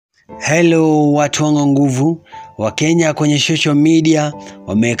Hello watu wangu nguvu. Wakenya kwenye social media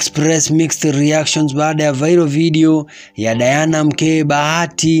wame-express mixed reactions baada ya viral video ya Diana mke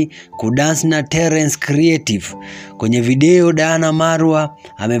Bahati kudance na Terence Creative. Kwenye video Diana Marua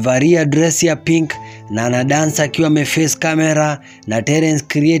amevalia dress ya pink na anadansa akiwa ameface camera na Terence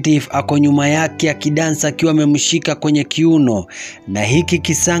Creative ako nyuma yake akidansa akiwa amemshika kwenye kiuno, na hiki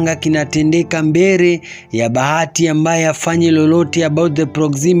kisanga kinatendeka mbele ya Bahati ambaye afanye lolote about the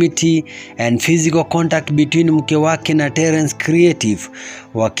proximity and physical contact between mke wake na Terence Creative.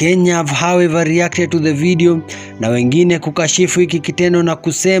 Wakenya have however reacted to the video na wengine kukashifu hiki kitendo na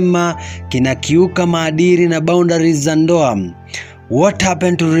kusema kinakiuka maadili na boundaries za ndoa. What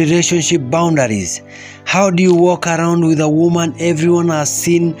happened to relationship boundaries? How do you walk around with a woman everyone has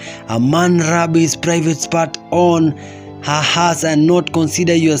seen a man rub his private part on her ass and not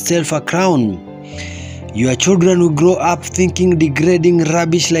consider yourself a crown? Your children will grow up thinking degrading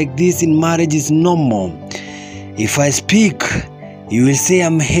rubbish like this in marriage is normal. If I speak, you will say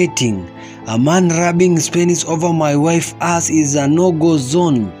I'm hating. A man rubbing his penis over my wife's ass is a no-go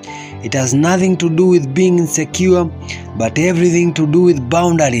zone. It has nothing to do with being insecure, but everything to do with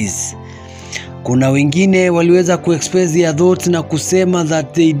boundaries. Kuna wengine waliweza kuexpress their thoughts na kusema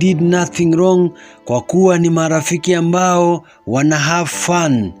that they did nothing wrong kwa kuwa ni marafiki ambao wana have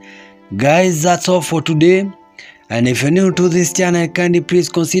fun. Guys, that's all for today. And if you're new to this channel, kindly please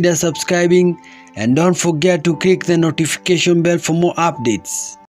consider subscribing and don't forget to click the notification bell for more updates.